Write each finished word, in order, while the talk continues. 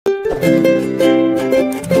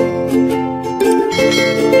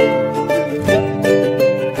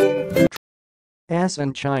US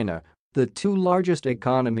and China, the two largest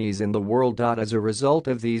economies in the world. As a result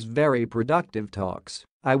of these very productive talks,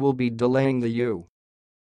 I will be delaying the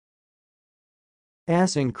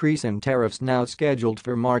U.S. increase in tariffs now scheduled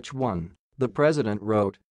for March 1, the president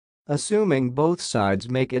wrote. Assuming both sides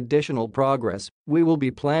make additional progress, we will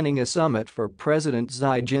be planning a summit for President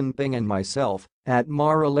Xi Jinping and myself at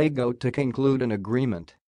Mar-a-Lago to conclude an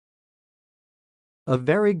agreement. A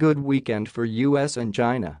very good weekend for US and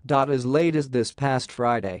China. As late as this past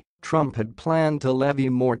Friday, Trump had planned to levy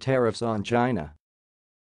more tariffs on China.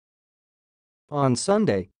 On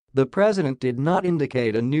Sunday, the president did not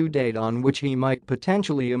indicate a new date on which he might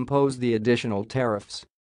potentially impose the additional tariffs.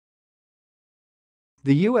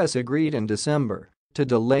 The US agreed in December to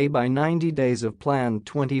delay by 90 days a planned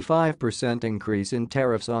 25% increase in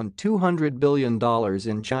tariffs on $200 billion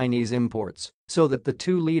in Chinese imports so that the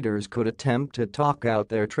two leaders could attempt to talk out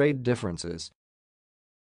their trade differences.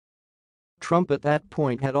 Trump at that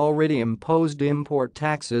point had already imposed import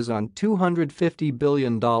taxes on $250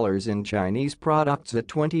 billion in Chinese products, a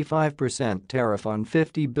 25% tariff on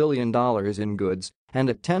 $50 billion in goods, and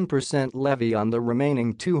a 10% levy on the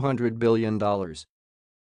remaining $200 billion.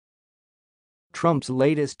 Trump's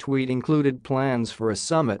latest tweet included plans for a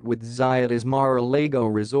summit with Xi at his Mar-a-Lago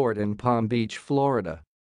resort in Palm Beach, Florida.